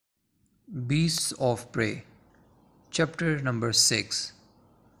Beasts of Prey, Chapter number 6.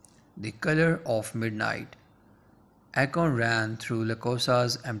 The Color of Midnight. Ekon ran through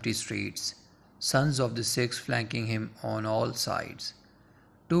Lkossa's empty streets, sons of the six flanking him on all sides.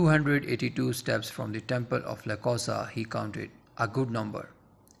 282 steps from the temple of Lkossa he counted, a good number.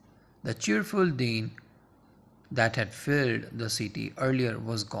 The cheerful din that had filled the city earlier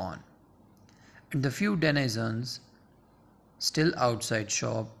was gone, and the few denizens still outside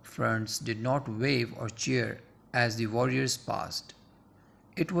shop fronts did not wave or cheer as the warriors passed.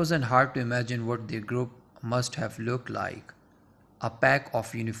 It wasn't hard to imagine what their group must have looked like. A pack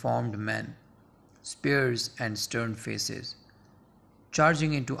of uniformed men, spears and stern faces,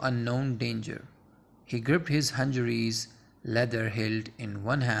 charging into unknown danger. He gripped his hunjary's leather hilt in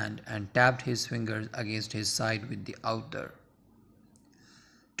one hand and tapped his fingers against his side with the other.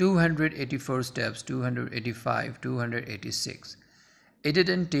 284 steps, 285, 286. It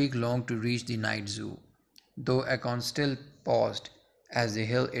didn't take long to reach the night zoo, though Ekon still paused as the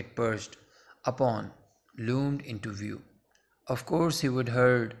hill it perched upon loomed into view. Of course he would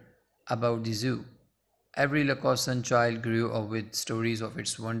heard about the zoo. Every Lkossan child grew up with stories of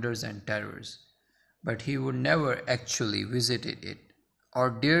its wonders and terrors, but he would never actually visit it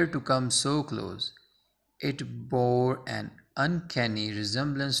or dare to come so close. It bore an uncanny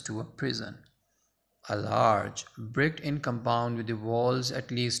resemblance to a prison, a large, bricked-in compound with the walls at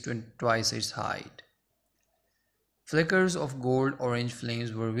least twice its height. Flickers of gold-orange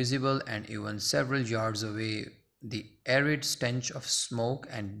flames were visible, and even several yards away the arid stench of smoke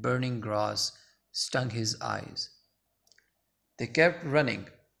and burning grass stung his eyes. They kept running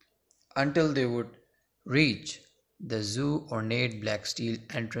until they would reach the zoo ornate black steel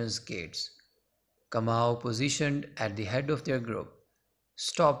entrance gates. Kamau, positioned at the head of their group,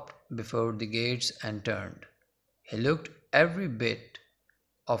 stopped before the gates and turned. He looked every bit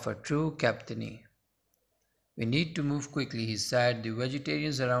of a true captainy. "We need to move quickly," he said. "The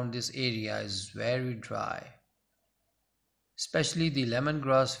vegetation around this area is very dry, especially the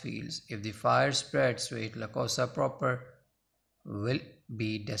lemongrass fields. If the fire spreads to it, Lkossa proper will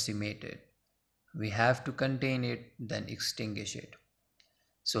be decimated. We have to contain it, then extinguish it.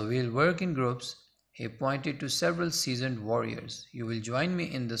 So we'll work in groups." He pointed to several seasoned warriors. "You will join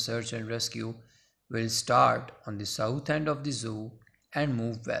me in the search and rescue. We'll start on the south end of the zoo and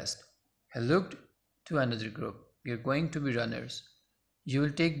move west." He looked to another group. "You're going to be runners. You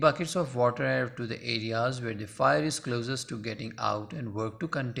will take buckets of water to the areas where the fire is closest to getting out and work to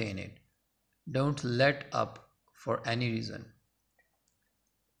contain it. Don't let up for any reason."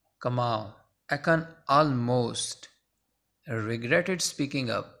 Kamau, Ekon almost regretted speaking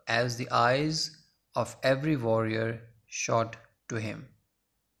up as the eyes of every warrior shot to him.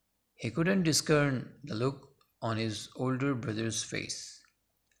 He couldn't discern the look on his older brother's face.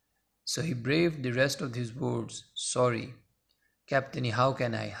 So he braved the rest of his words. "Sorry, Captain, how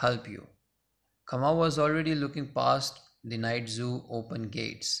can I help you?" Kamau was already looking past the night zoo open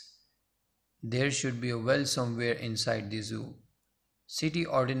gates. "There should be a well somewhere inside the zoo. City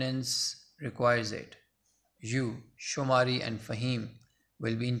ordinance requires it. You, Shomari and Fahim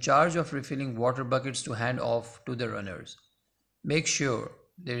will be in charge of refilling water buckets to hand off to the runners. Make sure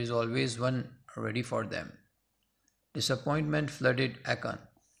there is always one ready for them." Disappointment flooded Ekon.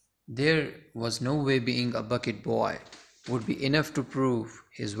 There was no way being a bucket boy would be enough to prove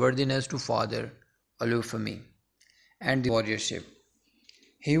his worthiness to Father Olufemi and the warriorship.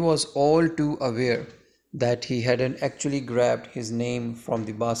 He was all too aware that he hadn't actually grabbed his name from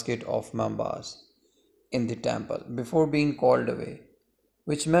the basket of mambas in the temple before being called away,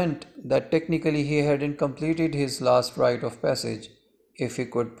 which meant that technically he hadn't completed his last rite of passage if he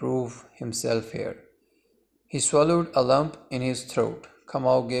could prove himself here. He swallowed a lump in his throat.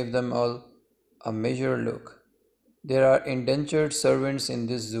 Kamau gave them all a measured look. "There are indentured servants in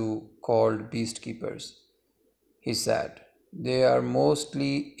this zoo called beastkeepers," he said. "They are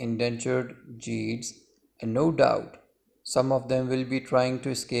mostly indentured Jeeds, and no doubt some of them will be trying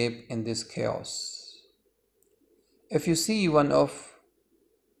to escape in this chaos. If you see one of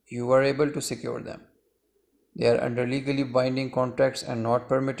you are able to secure them. They are under legally binding contracts and not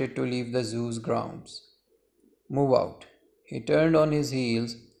permitted to leave the zoo's grounds. Move out." He turned on his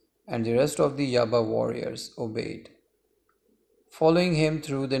heels, and the rest of the Yaba warriors obeyed, following him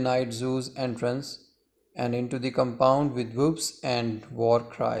through the night zoo's entrance and into the compound with whoops and war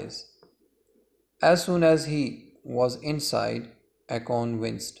cries. As soon as he was inside, Ekon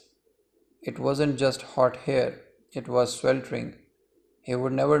winced. It wasn't just hot here, it was sweltering. He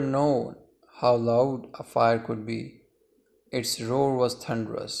would never know how loud a fire could be. Its roar was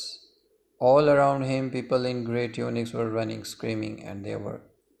thunderous. All around him, people in grey tunics were running, screaming, and there were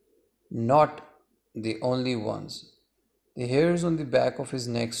Not the only ones. The hairs on the back of his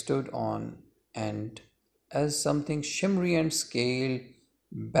neck stood on end as something shimmery and scale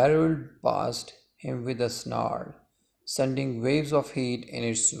barreled past him with a snarl, sending waves of heat in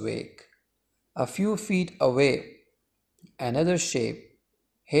its wake. A few feet away, another shape,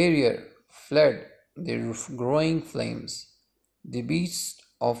 hairier, fled the growing flames. The beast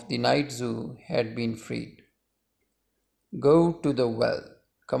of the night zoo had been freed. Go to the well.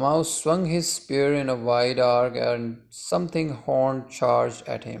 Kamau swung his spear in a wide arc and something horned charged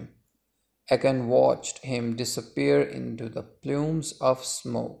at him. Ekon watched him disappear into the plumes of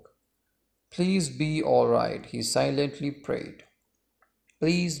smoke. Please be all right, he silently prayed.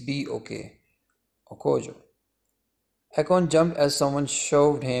 Please be okay, Okojo. Ekon jumped as someone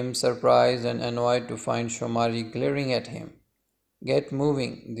shoved him, surprised and annoyed to find Shomari glaring at him. Get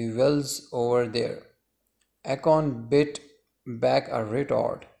moving, the well's over there. Ekon bit back a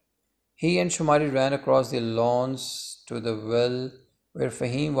retort. He and Shumari ran across the lawns to the well where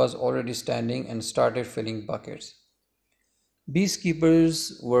Fahim was already standing and started filling buckets.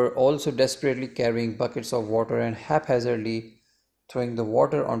 Beastkeepers were also desperately carrying buckets of water and haphazardly throwing the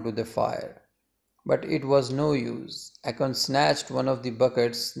water onto the fire. But it was no use. Ekon snatched one of the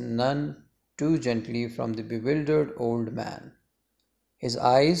buckets none too gently from the bewildered old man. His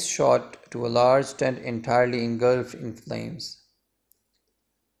eyes shot to a large tent entirely engulfed in flames.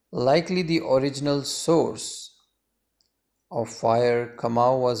 Likely the original source of fire,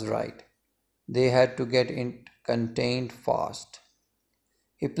 Kamau was right. They had to get it contained fast.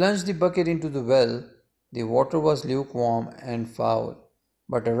 He plunged the bucket into the well. The water was lukewarm and foul,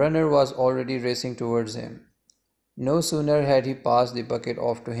 but a runner was already racing towards him. No sooner had he passed the bucket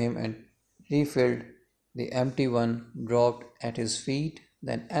off to him and refilled, the empty one dropped at his feet,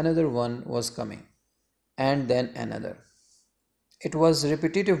 then another one was coming, and then another. It was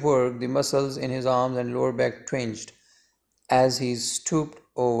repetitive work, the muscles in his arms and lower back twinged as he stooped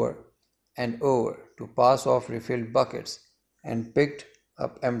over and over to pass off refilled buckets and picked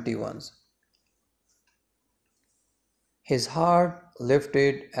up empty ones. His heart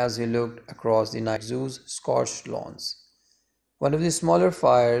lifted as he looked across the night zoo's scorched lawns. One of the smaller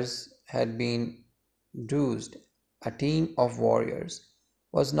fires had been doused. A team of warriors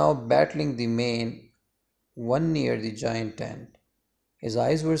was now battling the main one near the giant tent. His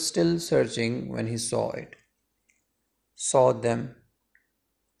eyes were still searching when he saw it. Saw them.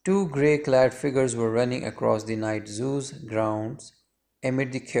 Two grey-clad figures were running across the night zoo's grounds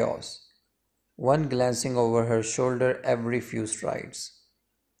amid the chaos, one glancing over her shoulder every few strides.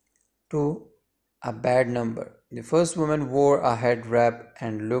 Two, a bad number. The first woman wore a head wrap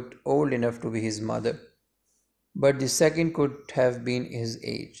and looked old enough to be his mother, but the second could have been his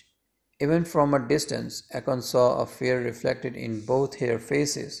age. Even from a distance, Ekon saw a fear reflected in both their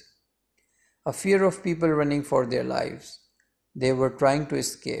faces, a fear of people running for their lives. They were trying to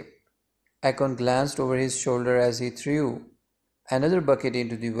escape. Ekon glanced over his shoulder as he threw another bucket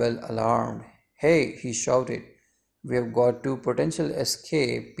into the well, alarmed. Hey, he shouted, we have got two potential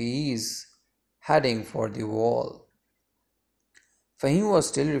escapees heading for the wall. Fahim was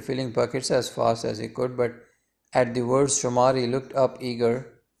still refilling buckets as fast as he could, but at the words Shomari looked up eager.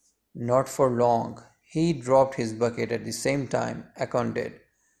 Not for long. He dropped his bucket at the same time Ekon did,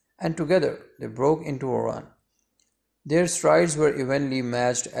 and together they broke into a run. Their strides were evenly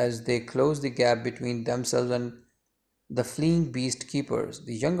matched as they closed the gap between themselves and the fleeing beast keepers.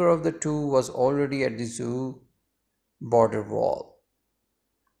 The younger of the two was already at the zoo border wall.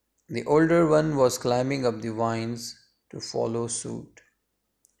 The older one was climbing up the vines to follow suit.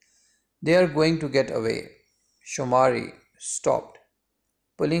 They are going to get away. Shomari stopped,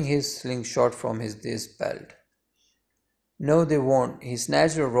 pulling his slingshot from his belt. No, they won't. He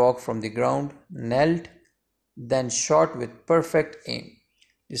snatched a rock from the ground, knelt, then shot with perfect aim.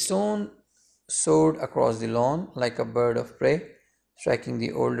 The stone soared across the lawn like a bird of prey, striking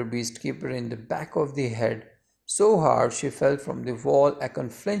the older beast keeper in the back of the head so hard she fell from the wall. Ekon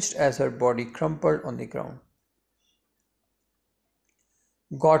flinched as her body crumpled on the ground.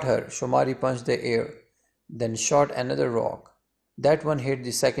 Got her. Shomari punched the air, then shot another rock. That one hit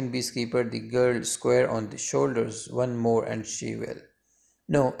the second beastkeeper, the girl square on the shoulders. One more and she will.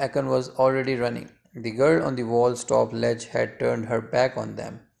 No, Ekon was already running. The girl on the wall's top ledge had turned her back on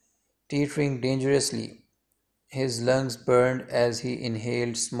them, teetering dangerously. His lungs burned as he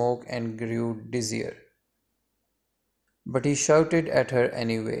inhaled smoke and grew dizzier. But he shouted at her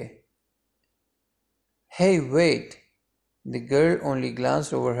anyway. Hey, wait! The girl only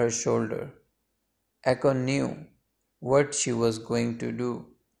glanced over her shoulder. Ekon knew what she was going to do,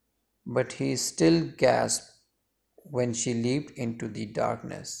 but he still gasped when she leaped into the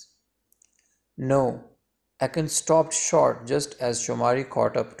darkness. No. Ekon stopped short just as Shomari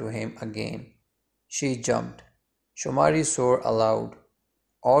caught up to him again. She jumped. Shomari swore aloud,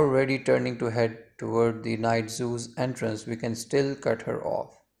 already turning to head toward the night zoo's entrance. We can still cut her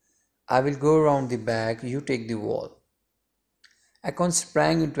off. I will go around the back, you take the wall. Ekon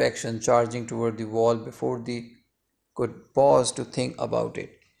sprang into action, charging toward the wall before they could pause to think about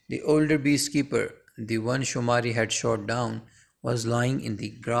it. The older beastkeeper, the one Shomari had shot down, was lying in the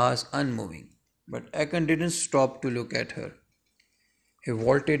grass unmoving. But Ekon didn't stop to look at her. He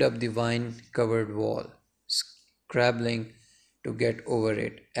vaulted up the vine-covered wall, scrabbling to get over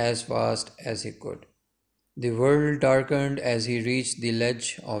it as fast as he could. The world darkened as he reached the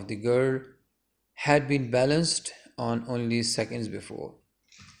ledge of the girl had been balanced on only seconds before.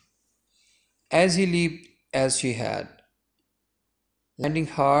 As he leaped as she had, landing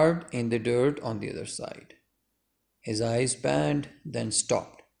hard in the dirt on the other side. His eyes panned, then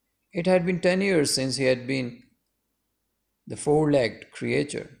stopped. It had been 10 years since he had been the four-legged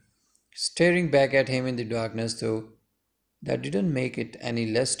creature, staring back at him in the darkness, though that didn't make it any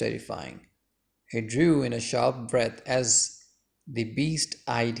less terrifying. He drew in a sharp breath as the beast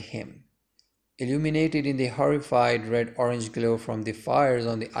eyed him, illuminated in the horrified red-orange glow from the fires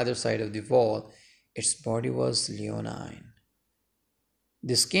on the other side of the wall. Its body was leonine.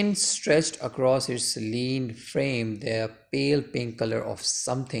 The skin stretched across its lean frame, the pale pink color of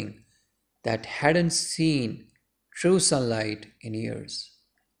something that hadn't seen true sunlight in years.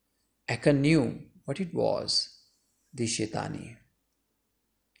 Ekon knew what it was, the Shetani.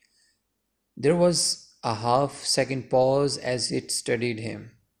 There was a half-second pause as it studied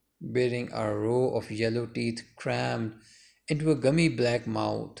him, bearing a row of yellow teeth crammed into a gummy black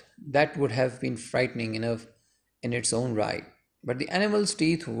mouth that would have been frightening enough in its own right. But the animal's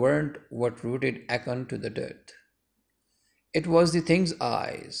teeth weren't what rooted Ekon to the dirt. It was the thing's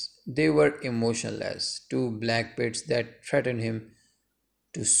eyes. They were emotionless, two black pits that threatened him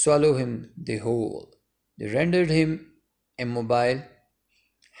to swallow him the whole. They rendered him immobile,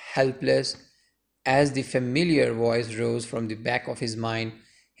 helpless. As the familiar voice rose from the back of his mind,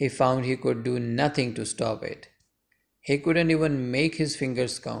 he found he could do nothing to stop it. He couldn't even make his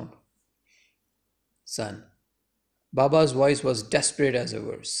fingers count. Son. Baba's voice was desperate as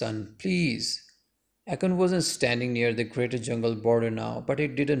ever. Son, please. Ekon wasn't standing near the greater jungle border now, but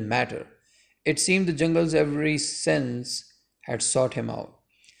it didn't matter. It seemed the jungle's every sense had sought him out.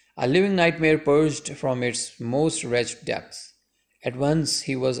 A living nightmare purged from its most wretched depths. At once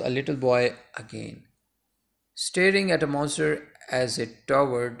he was a little boy again, staring at a monster as it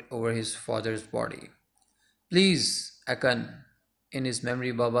towered over his father's body. Please, Ekon. In his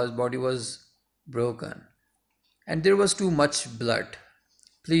memory, Baba's body was broken, and there was too much blood.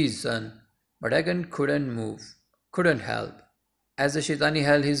 Please, son. But Ekon couldn't move, couldn't help. As the Shetani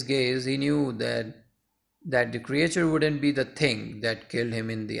held his gaze, he knew that the creature wouldn't be the thing that killed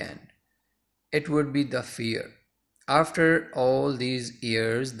him in the end. It would be the fear. After all these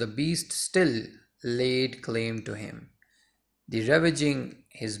years, the beast still laid claim to him, the ravaging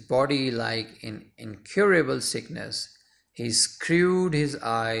his body like in incurable sickness. He screwed his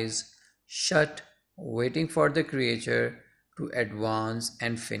eyes shut, waiting for the creature to advance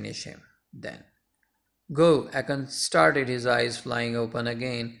and finish him. Then, go, Ekon started, his eyes flying open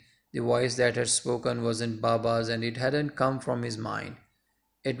again. The voice that had spoken wasn't Baba's, and it hadn't come from his mind.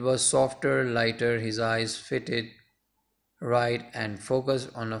 It was softer, lighter. His eyes fitted right and focused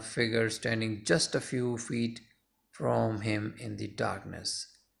on a figure standing just a few feet from him in the darkness.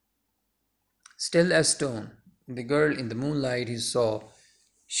 Still as stone, the girl in the moonlight he saw.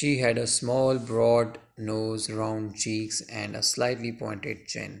 She had a small, broad nose, round cheeks, and a slightly pointed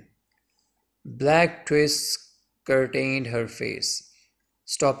chin. Black twists curtained her face,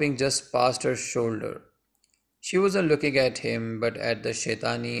 stopping just past her shoulder. She wasn't looking at him, but at the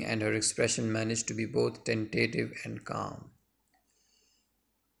Shetani, and her expression managed to be both tentative and calm.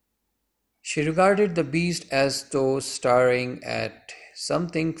 She regarded the beast as though staring at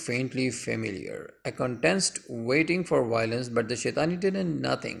something faintly familiar. Ekon tensed, waiting for violence, but the Shetani did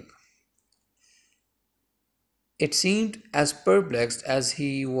nothing. It seemed as perplexed as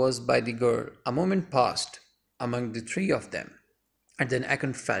he was by the girl. A moment passed among the three of them, and then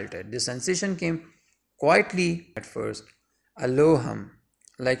Ekon felt it. The sensation came quietly at first, a low hum,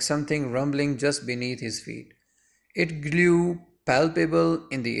 like something rumbling just beneath his feet. It grew palpable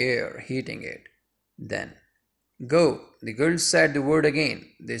in the air, heating it. Then, go, the girl said the word again,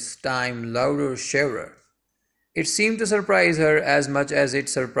 this time louder, surer. It seemed to surprise her as much as it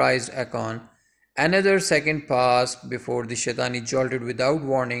surprised Ekon. Another second passed before the Shetani jolted without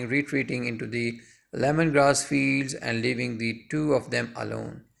warning, retreating into the lemongrass fields and leaving the two of them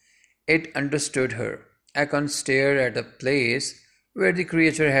alone. It understood her. Ekon stared at the place where the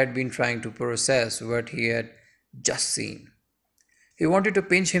creature had been trying to process what he had just seen. He wanted to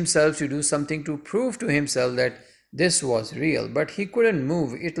pinch himself to do something to prove to himself that this was real, but he couldn't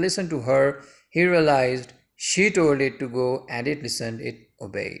move. It listened to her. He realized she told it to go, and it listened, it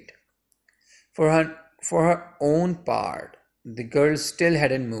obeyed. For her own part, the girl still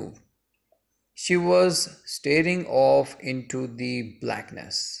hadn't moved. She was staring off into the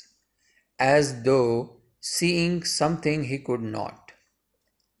blackness, as though seeing something he could not.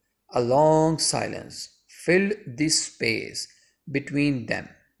 A long silence filled the space between them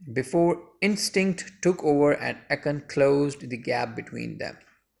before instinct took over and Ekon closed the gap between them.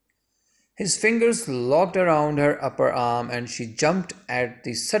 His fingers locked around her upper arm and she jumped at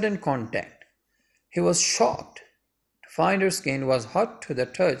the sudden contact. He was shocked to find her skin was hot to the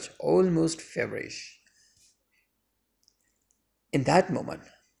touch, almost feverish. In that moment,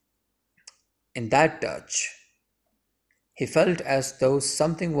 in that touch, he felt as though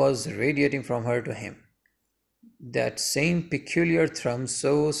something was radiating from her to him. That same peculiar thrum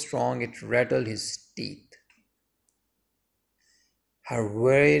so strong it rattled his teeth. Her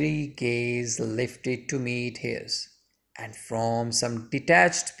weary gaze lifted to meet his, and from some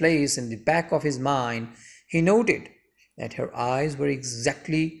detached place in the back of his mind, he noted that her eyes were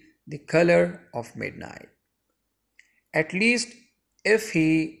exactly the color of midnight. At least, if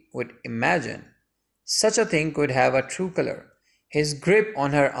he would imagine such a thing could have a true color. His grip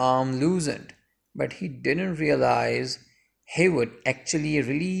on her arm loosened, but he didn't realize he would actually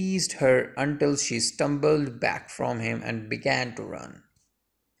release her until she stumbled back from him and began to run.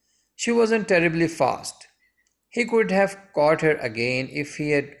 She wasn't terribly fast. He could have caught her again if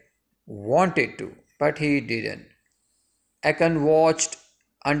he had wanted to, but he didn't. Ekon watched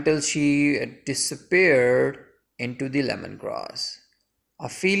until she disappeared into the lemongrass. A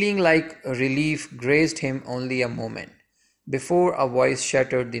feeling like relief graced him only a moment before a voice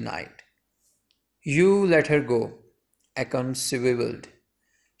shattered the night. You let her go, Ekon swiveled.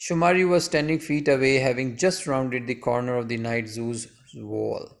 Shumari was standing feet away, having just rounded the corner of the night zoo's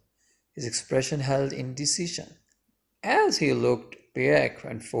wall. His expression held indecision as he looked back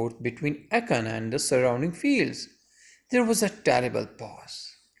and forth between Ekon and the surrounding fields. There was a terrible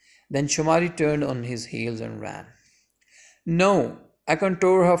pause. Then Shumari turned on his heels and ran. No, Ekon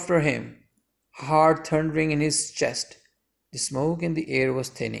tore after him, heart thundering in his chest. The smoke in the air was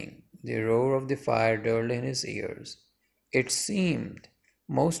thinning. The roar of the fire dulled in his ears. It seemed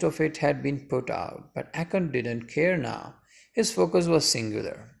most of it had been put out, but Ekon didn't care now. His focus was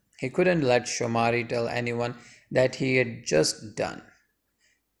singular. He couldn't let Shumari tell anyone that he had just done.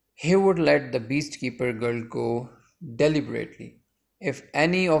 He would let the beastkeeper girl go deliberately. If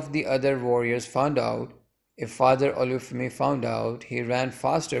any of the other warriors found out, if Father Olufemi found out, he ran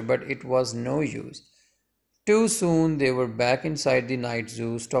faster, but it was no use. Too soon they were back inside the night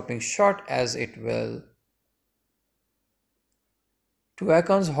zoo, stopping short as it will. To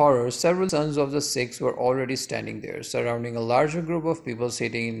Ekon's horror, several sons of the six were already standing there, surrounding a larger group of people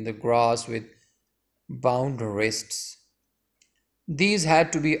sitting in the grass with bound wrists. These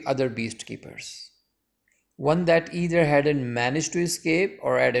had to be other beast keepers. One that either hadn't managed to escape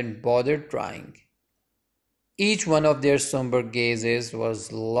or hadn't bothered trying. Each one of their somber gazes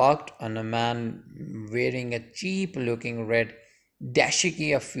was locked on a man wearing a cheap-looking red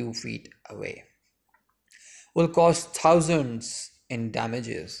dashiki a few feet away. Will cost thousands in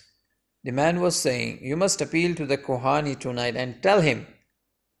damages. The man was saying, you must appeal to the Kohani tonight and tell him,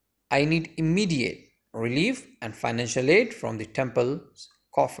 I need immediate relief and financial aid from the temple's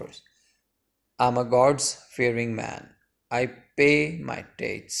coffers. I'm a God's-fearing man. I pay my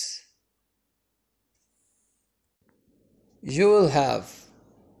debts. You will have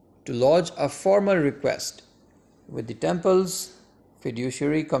to lodge a formal request with the temple's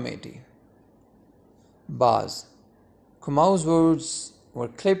fiduciary committee. Baaz. Kumau's words were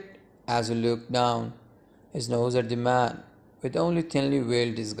clipped as he looked down his nose at the man with only thinly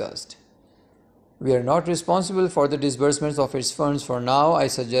veiled disgust. We are not responsible for the disbursements of its funds for now. I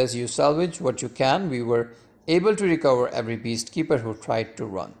suggest you salvage what you can. We were able to recover every beast keeper who tried to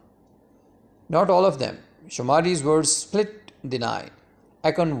run. Not all of them. Shumari's words split the night.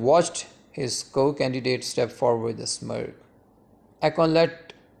 Ekon watched his co-candidate step forward with a smirk. Ekon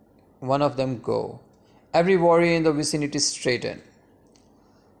let one of them go. Every warrior in the vicinity straightened,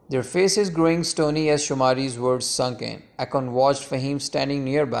 their faces growing stony as Shumari's words sunk in. Ekon watched Fahim standing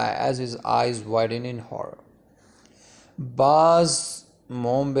nearby as his eyes widened in horror. Baaz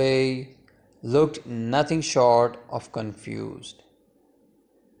Mtombé looked nothing short of confused.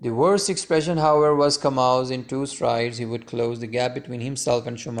 The worst expression, however, was Kamau's. In two strides, he would close the gap between himself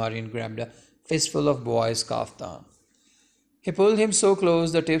and Shumari and grabbed a fistful of Boaz's kaftan. He pulled him so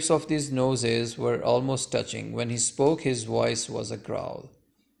close the tips of his noses were almost touching. When he spoke, his voice was a growl.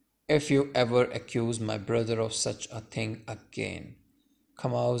 If you ever accuse my brother of such a thing again.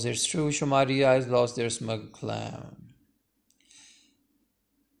 Kamau's, it's true, Shumari's eyes lost their smug gleam.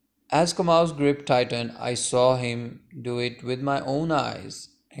 As Kamau's grip tightened, I saw him do it with my own eyes.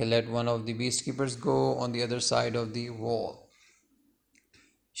 He let one of the beastkeepers go on the other side of the wall.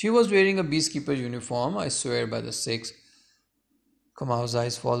 She was wearing a beastkeeper uniform, I swear by the six. Kamau's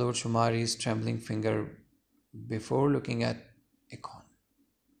eyes followed Shumari's trembling finger before looking at Ekon.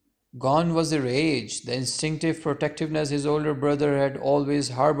 Gone was the rage, the instinctive protectiveness his older brother had always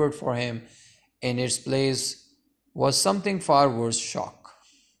harbored for him. In its place was something far worse, shock.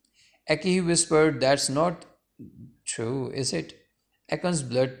 Eki, he whispered, that's not true, is it? Ekon's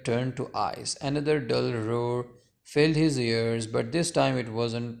blood turned to ice. Another dull roar filled his ears, but this time it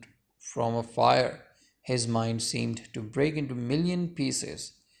wasn't from a fire. His mind seemed to break into million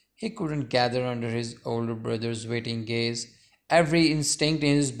pieces. He couldn't gather under his older brother's waiting gaze. Every instinct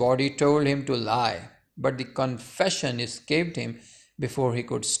in his body told him to lie, but the confession escaped him before he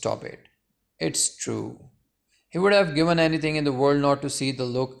could stop it. It's true. He would have given anything in the world not to see the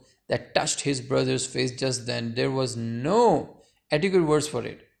look that touched his brother's face just then. There was no adequate words for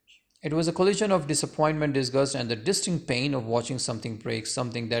it. It was a collision of disappointment, disgust, and the distinct pain of watching something break,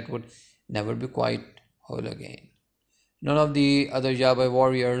 something that would never be quite whole again. None of the other Yabai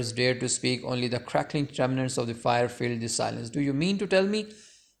warriors dared to speak, only the crackling remnants of the fire filled the silence. Do you mean to tell me,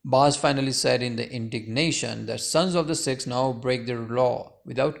 Baaz finally said in the indignation, that sons of the six now break their law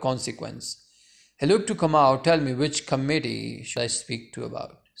without consequence? He looked to Kamau. Tell me, which committee should I speak to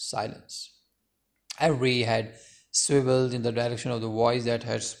about? Silence. Every head swiveled in the direction of the voice that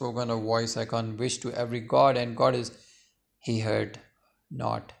had spoken, a voice Ekon wished to every god and goddess. He heard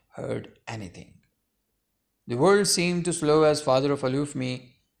not heard anything. The world seemed to slow as father of Alufmi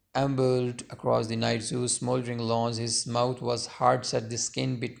ambled across the night zoo's smoldering lawns. His mouth was hard set, the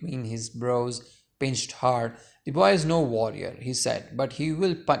skin between his brows pinched hard. The boy is no warrior, he said, but he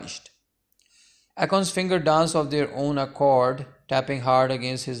will punished. Ekon's fingers danced of their own accord, tapping hard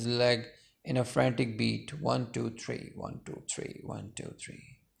against his leg in a frantic beat. 1, 2, 3, 1, 2, 3, 1, 2,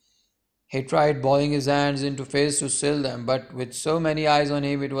 3. He tried balling his hands into fists to still them, but with so many eyes on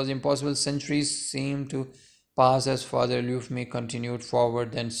him, it was impossible. Centuries seemed to pass as Father Lufmi continued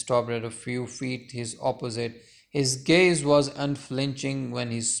forward, then stopped at a few feet his opposite. His gaze was unflinching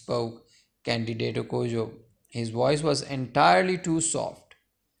when he spoke. Candidate Okojo. His voice was entirely too soft.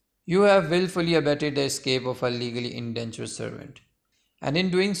 You have willfully abetted the escape of a legally indentured servant, and in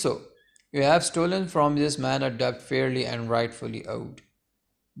doing so, you have stolen from this man a debt fairly and rightfully owed.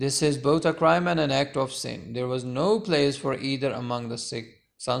 This is both a crime and an act of sin. There was no place for either among the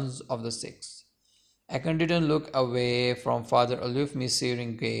sons of the six. Ekon didn't look away from Father Alufmi's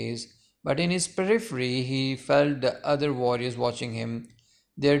searing gaze, but in his periphery he felt the other warriors watching him,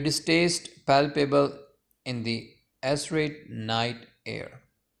 their distaste palpable in the azurate night air.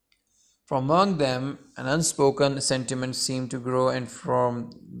 From among them, an unspoken sentiment seemed to grow and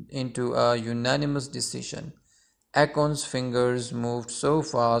form into a unanimous decision. Ekon's fingers moved so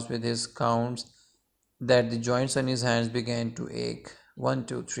fast with his counts that the joints on his hands began to ache. 1,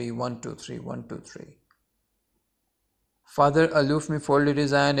 2, 3, 1, 2, 3, 1, 2, 3. Father Alufmi folded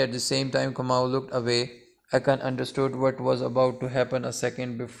his hand. At the same time, Kamau looked away. Ekon understood what was about to happen a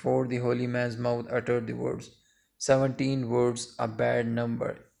second before the holy man's mouth uttered the words. 17 words, a bad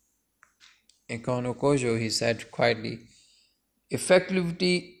number. Ekon Okojo, he said quietly,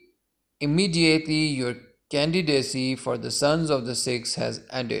 effectively, immediately your candidacy for the sons of the six has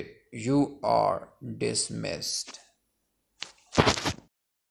ended. You are dismissed.